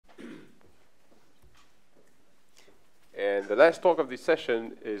And the last talk of this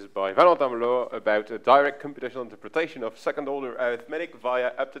session is by Valentin Blot about a direct computational interpretation of second-order arithmetic via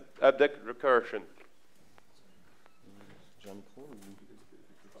update recursion.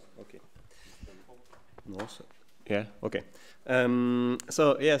 Okay. No, so, yeah, okay.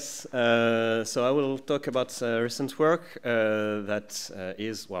 So yes, so I will talk about recent work that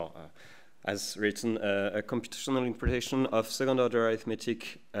is, well, as written, a computational interpretation of second-order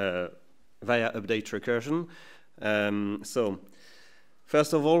arithmetic via update recursion. So,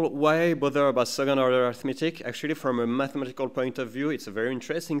 first of all, why bother about second-order arithmetic? Actually, from a mathematical point of view, it's a very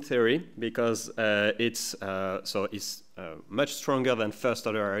interesting theory because it's much stronger than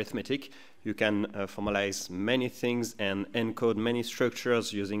first-order arithmetic. You can formalize many things and encode many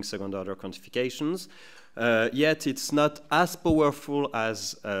structures using second-order quantifications. Yet it's not as powerful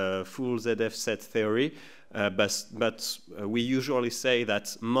as full ZF set theory, but we usually say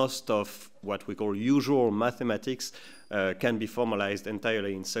that most of what we call usual mathematics can be formalized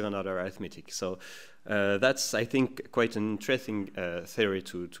entirely in second-order arithmetic. So that's, I think, quite an interesting theory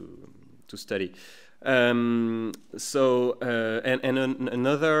to study. Another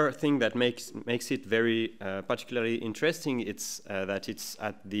thing that makes it very particularly interesting is that it's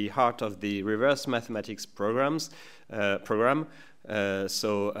at the heart of the reverse mathematics program. The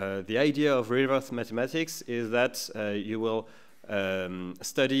idea of reverse mathematics is that you will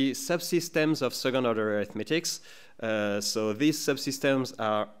study subsystems of second-order arithmetics. So these subsystems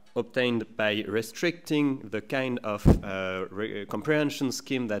are obtained by restricting the kind of comprehension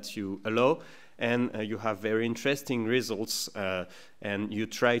scheme that you allow, and you have very interesting results, and you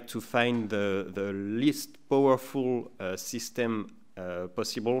try to find the least powerful system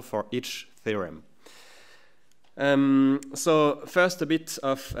possible for each theorem. So first, a bit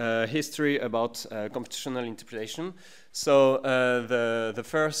of history about computational interpretation. So the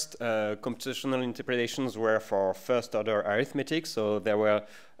first computational interpretations were for first-order arithmetic. So there were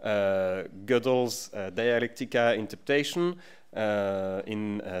Gödel's dialectica interpretation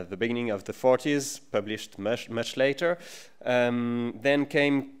in the beginning of the 40s, published much later. Then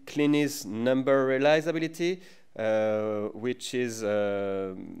came Kleene's number realizability, which is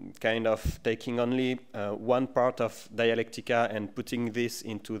kind of taking only one part of dialectica and putting this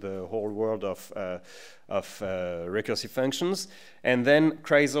into the whole world of recursive functions. And then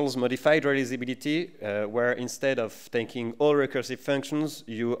Kreisel's modified realizability, where instead of taking all recursive functions,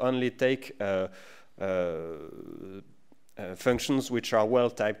 you only take functions which are well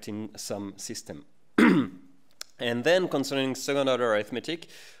typed in some system. And then concerning second-order arithmetic,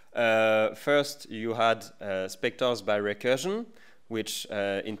 first, you had spectors by recursion, which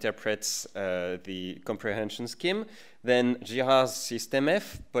interprets the comprehension scheme. Then Girard's system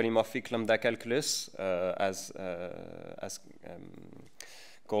F, polymorphic lambda calculus, as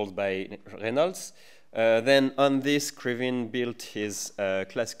called by Reynolds. Then on this, Krivine built his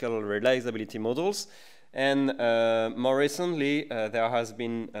classical realizability models. And more recently, there has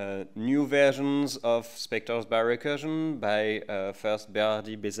been new versions of spectors by recursion by first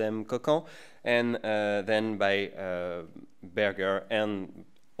Berardi, Bézem, Cocan, and then by Berger and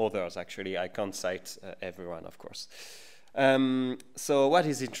others, actually. I can't cite everyone, of course. So what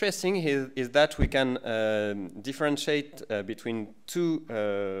is interesting is that we can differentiate between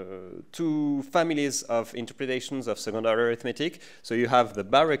two families of interpretations of second-order arithmetic. So you have the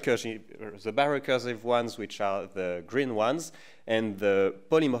recursive ones, which are the green ones, and the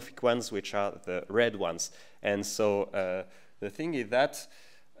polymorphic ones, which are the red ones. And so the thing is that,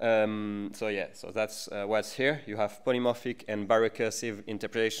 so that's what's here. You have polymorphic and birecursive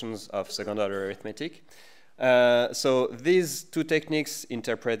interpretations of second-order arithmetic. So these two techniques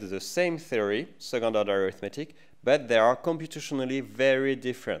interpret the same theory, second-order arithmetic, but they are computationally very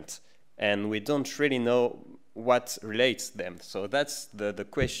different, and we don't really know what relates them. So that's the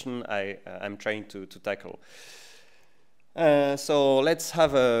question I'm trying to tackle. So let's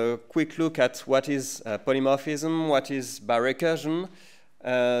have a quick look at what is polymorphism, what is birecursion.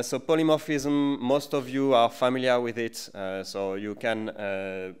 So polymorphism, most of you are familiar with it. So you can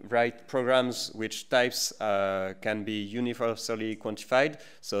write programs which types can be universally quantified.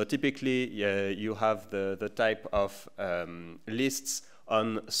 So typically, you have the type of lists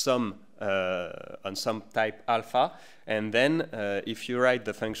on some type alpha, and then if you write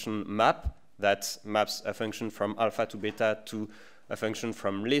the function map that maps a function from alpha to beta to a function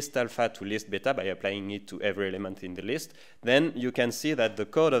from list alpha to list beta by applying it to every element in the list, then you can see that the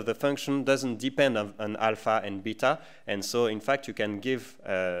code of the function doesn't depend on alpha and beta, and so in fact you can give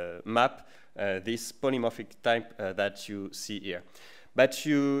map this polymorphic type that you see here. But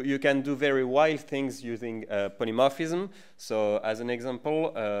you can do very wild things using polymorphism. So as an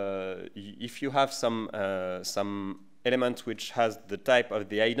example, if you have some element which has the type of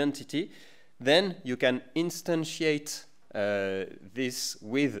the identity, then you can instantiate this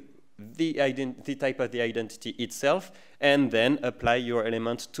with the type of the identity itself, and then apply your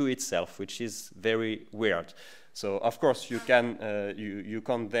element to itself, which is very weird. So of course you can you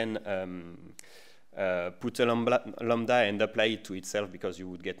can't then put a lambda and apply it to itself because you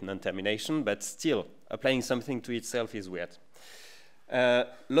would get non-termination, but still applying something to itself is weird.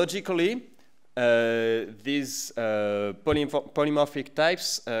 Logically, these polymorphic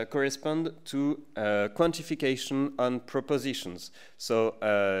types correspond to quantification on propositions. So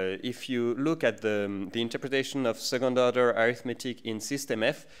if you look at the interpretation of second-order arithmetic in System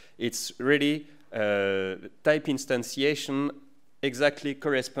F, it's really type instantiation exactly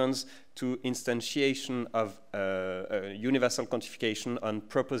corresponds to instantiation of universal quantification on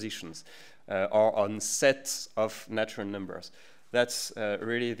propositions or on sets of natural numbers. That's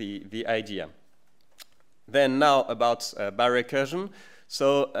really the idea. Then now about birecursion.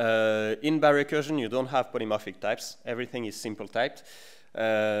 So in birecursion, you don't have polymorphic types. Everything is simple typed.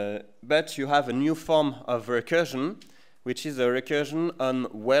 But you have a new form of recursion, which is a recursion on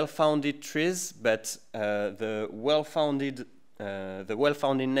well-founded trees, but the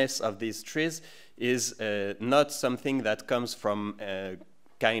well-foundedness of these trees is not something that comes from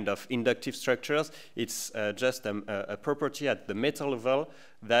kind of inductive structures. It's just a property at the meta level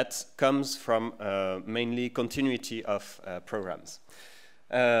that comes from mainly continuity of programs.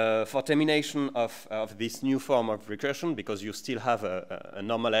 For termination of this new form of recursion, because you still have a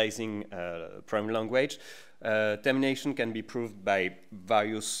normalizing programming language, termination can be proved by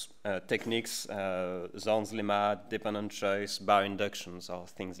various techniques, Zorn's lemma, dependent choice, bar inductions, or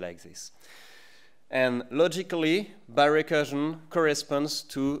things like this. And logically, birecursion corresponds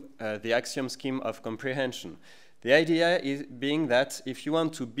to the axiom scheme of comprehension. The idea is being that if you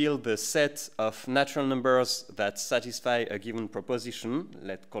want to build a set of natural numbers that satisfy a given proposition,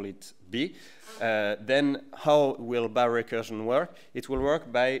 let's call it B, then how will birecursion work? It will work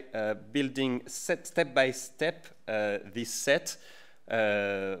by building step by step this set.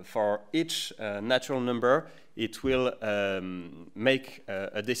 For each natural number, it will make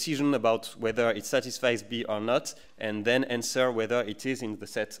a decision about whether it satisfies B or not, and then answer whether it is in the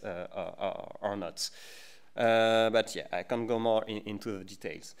set or not. But yeah, I can't go more into the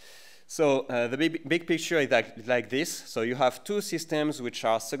details. So the big picture is like this. So you have two systems which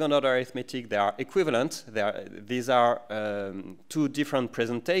are second-order arithmetic. They are equivalent. These are two different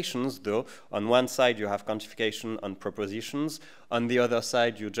presentations, though. On one side, you have quantification on propositions. On the other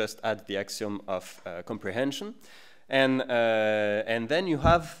side, you just add the axiom of comprehension. And then you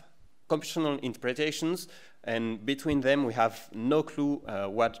have computational interpretations. And between them, we have no clue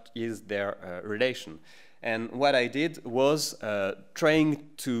what is their relation. And what I did was trying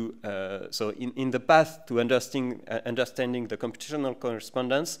to, so in the path to understanding the computational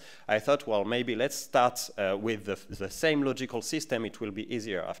correspondence, I thought, well, maybe let's start with the same logical system. It will be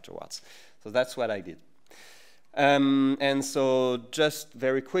easier afterwards. So that's what I did. And so just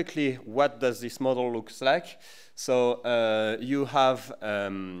very quickly, what does this model look like? So you have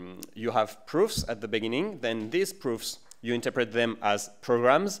proofs at the beginning. Then these proofs, you interpret them as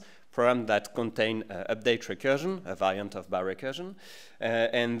programs that contain update recursion, a variant of birecursion.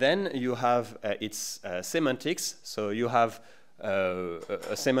 And then you have its semantics. So you have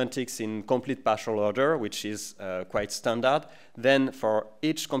a semantics in complete partial order, which is quite standard. Then for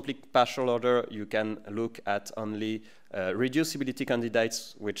each complete partial order, you can look at only reducibility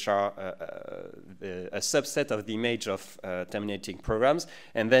candidates, which are a subset of the image of terminating programs.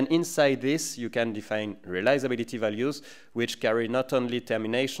 And then inside this, you can define realizability values, which carry not only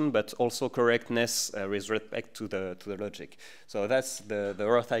termination, but also correctness with respect to the logic. So that's the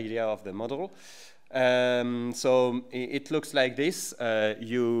rough idea of the model. So it looks like this.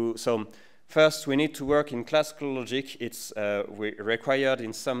 So first, we need to work in classical logic. It's required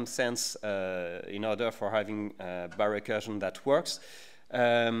in some sense in order for having birecursion that works.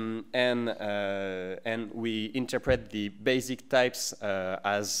 And we interpret the basic types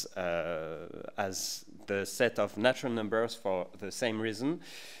as the set of natural numbers for the same reason.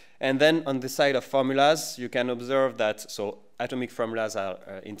 And then on the side of formulas, you can observe that atomic formulas are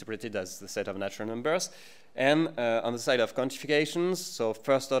interpreted as the set of natural numbers. And on the side of quantifications, so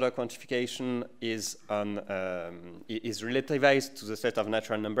first-order quantification is relativized to the set of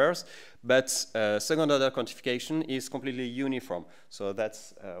natural numbers, but second-order quantification is completely uniform. So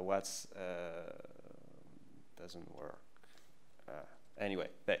that's what doesn't work. Anyway,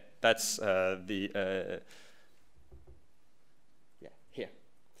 that's here.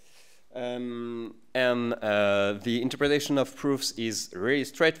 And the interpretation of proofs is really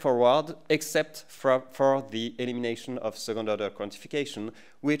straightforward, except for the elimination of second-order quantification,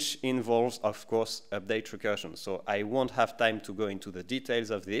 which involves, of course, update recursion. So I won't have time to go into the details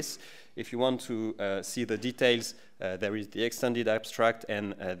of this. If you want to see the details, there is the extended abstract,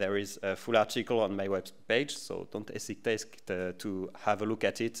 and there is a full article on my web page, so don't hesitate to have a look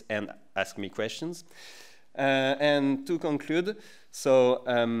at it and ask me questions. And to conclude, so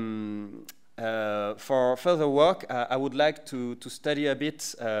for further work, I would like to study a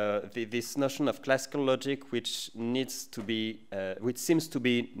bit this notion of classical logic, which needs to be, which seems to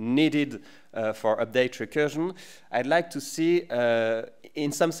be needed for update recursion. I'd like to see,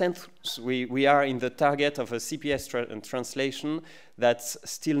 in some sense, we are in the target of a CPS translation that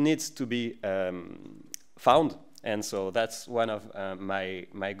still needs to be found, and so that's one of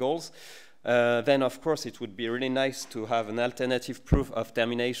my goals. Then, of course, it would be really nice to have an alternative proof of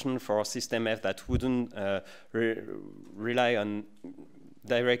termination for system F that wouldn't rely on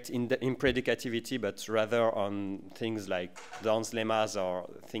direct impredicativity, but rather on things like Dorn's lemmas or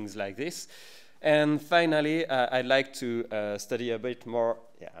things like this. And finally, I'd like to study a bit more,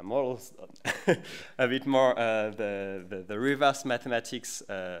 I'm almost done, a bit more the reverse mathematics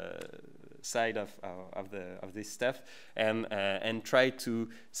side of this stuff, and try to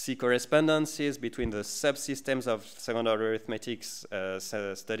see correspondences between the subsystems of second-order arithmetics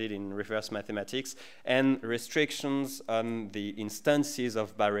studied in reverse mathematics and restrictions on the instances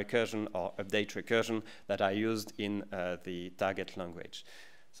of birecursion or update recursion that are used in the target language.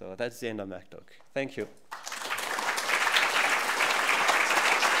 So that's the end of my talk. Thank you.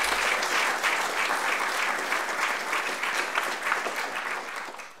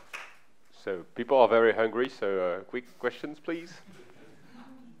 So people are very hungry, so quick questions, please.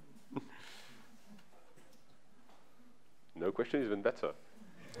 No question is even better.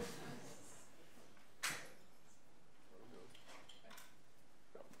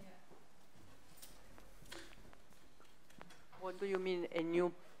 What do you mean, a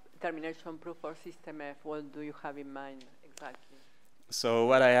new termination proof for system F? What do you have in mind exactly? So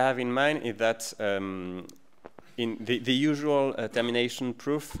what I have in mind is that in the usual termination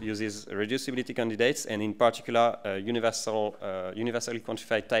proof uses reducibility candidates, and in particular, universally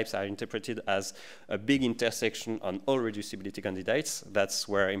quantified types are interpreted as a big intersection on all reducibility candidates. That's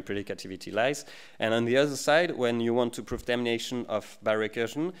where impredicativity lies. And on the other side, when you want to prove termination of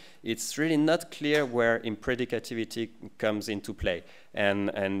birecursion, it's really not clear where impredicativity comes into play.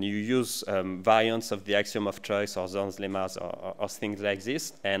 And you use variants of the axiom of choice or Zorn's lemmas or things like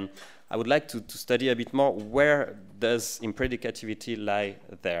this. And I would like to study a bit more where does impredicativity lie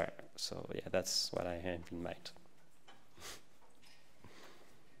there. So yeah, that's what I have in mind.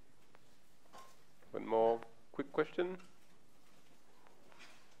 One more quick question?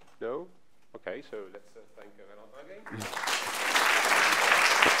 No? Okay, so let's thank Valentin again.